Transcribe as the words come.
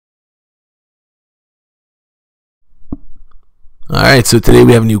Alright, so today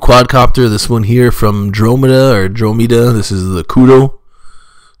we have a new quadcopter. This one here from Dromida. This is the Kodo.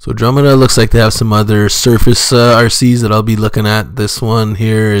 So Dromida looks like they have some other surface RCs that I'll be looking at. This one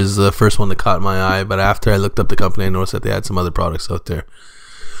here is the first one that caught my eye, but after I looked up the company I noticed that they had some other products out there.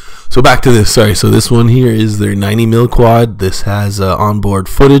 So back to this, so this one here is their 90mm quad. This has onboard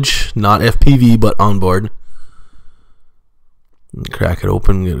footage, not FPV, but onboard. Crack it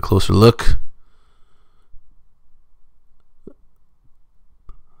open, get a closer look.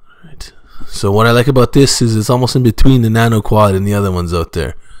 So what I like about this is it's almost in between the Nano Quad and the other ones out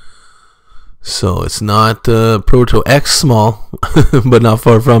there. So it's not Proto X small, but not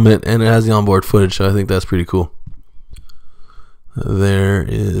far from it, and it has the onboard footage, so I think that's pretty cool. There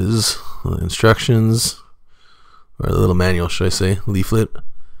is instructions, or a little manual, should I say, leaflet.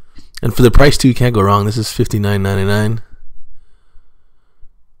 And for the price too, you can't go wrong. This is $59.99.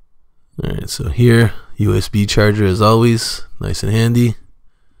 Alright, so here, USB charger as always, nice and handy.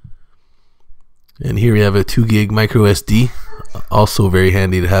 And here we have a 2 gig micro SD, also very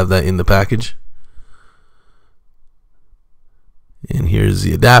handy to have that in the package. And here's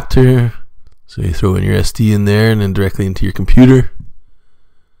the adapter, so you throw in your SD in there and then directly into your computer.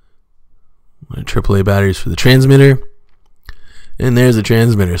 AAA batteries for the transmitter, and there's the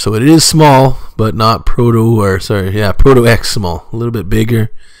transmitter. So it is small, but not Proto X small, a little bit bigger.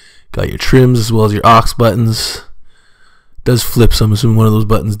 Got your trims as well as your aux buttons. Does flips. I'm assuming one of those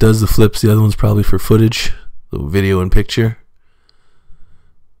buttons does the flips. The other one's probably for footage, so video and picture.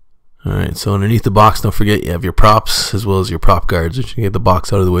 Alright, so underneath the box, don't forget you have your props as well as your prop guards, which you can get the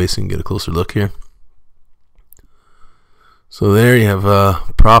box out of the way so you can get a closer look here. So there you have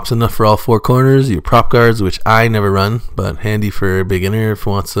props enough for all four corners, your prop guards, which I never run, but handy for a beginner if he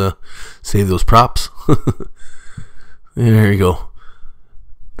wants to save those props. There you go.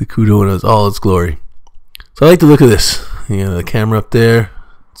 The Kodo in all its glory. So I like the look of this. You know, the camera up there.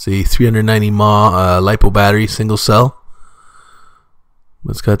 It's a 390 mAh LiPo battery, single cell.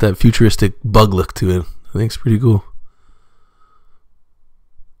 It's got that futuristic bug look to it. I think it's pretty cool.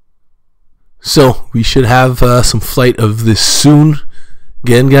 So we should have some flight of this soon.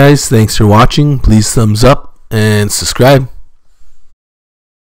 Again, guys, thanks for watching. Please thumbs up and subscribe.